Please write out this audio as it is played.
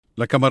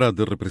La Cámara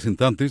de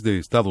Representantes de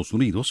Estados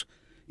Unidos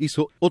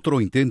hizo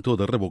otro intento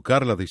de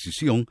revocar la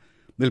decisión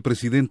del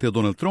presidente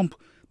Donald Trump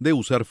de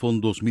usar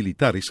fondos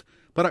militares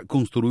para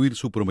construir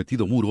su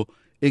prometido muro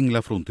en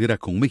la frontera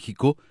con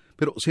México,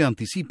 pero se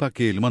anticipa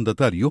que el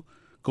mandatario,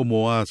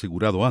 como ha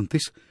asegurado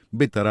antes,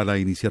 vetará la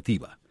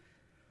iniciativa.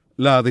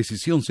 La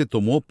decisión se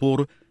tomó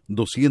por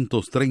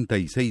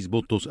 236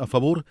 votos a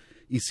favor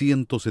y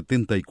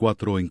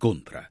 174 en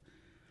contra.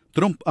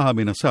 Trump ha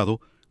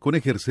amenazado con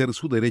ejercer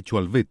su derecho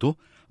al veto,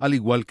 al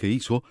igual que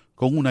hizo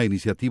con una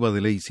iniciativa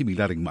de ley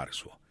similar en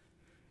marzo.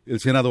 El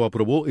Senado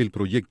aprobó el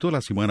proyecto la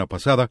semana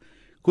pasada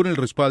con el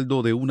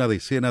respaldo de una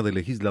decena de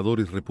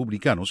legisladores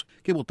republicanos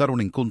que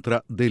votaron en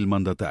contra del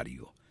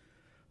mandatario.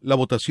 La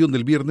votación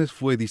del viernes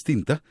fue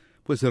distinta,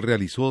 pues se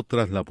realizó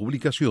tras la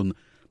publicación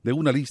de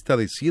una lista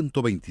de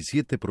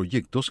 127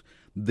 proyectos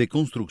de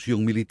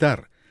construcción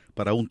militar,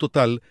 para un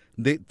total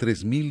de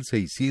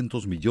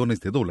 $3.600 millones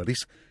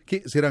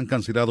que serán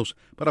cancelados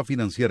para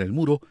financiar el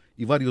muro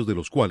y varios de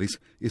los cuales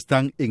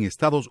están en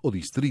estados o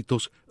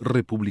distritos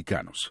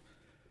republicanos.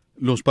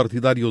 Los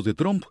partidarios de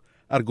Trump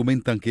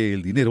argumentan que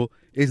el dinero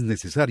es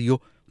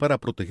necesario para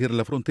proteger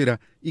la frontera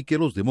y que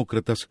los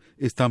demócratas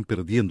están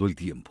perdiendo el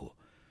tiempo.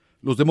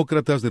 Los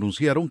demócratas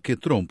denunciaron que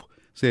Trump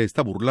se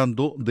está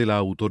burlando de la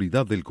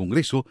autoridad del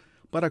Congreso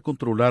para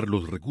controlar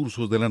los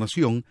recursos de la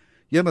nación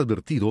y han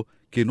advertido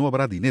que no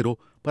habrá dinero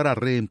para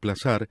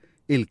reemplazar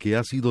el que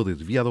ha sido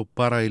desviado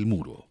para el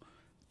muro.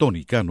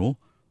 Tony Cano,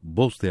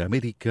 Voz de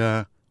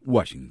América,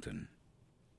 Washington.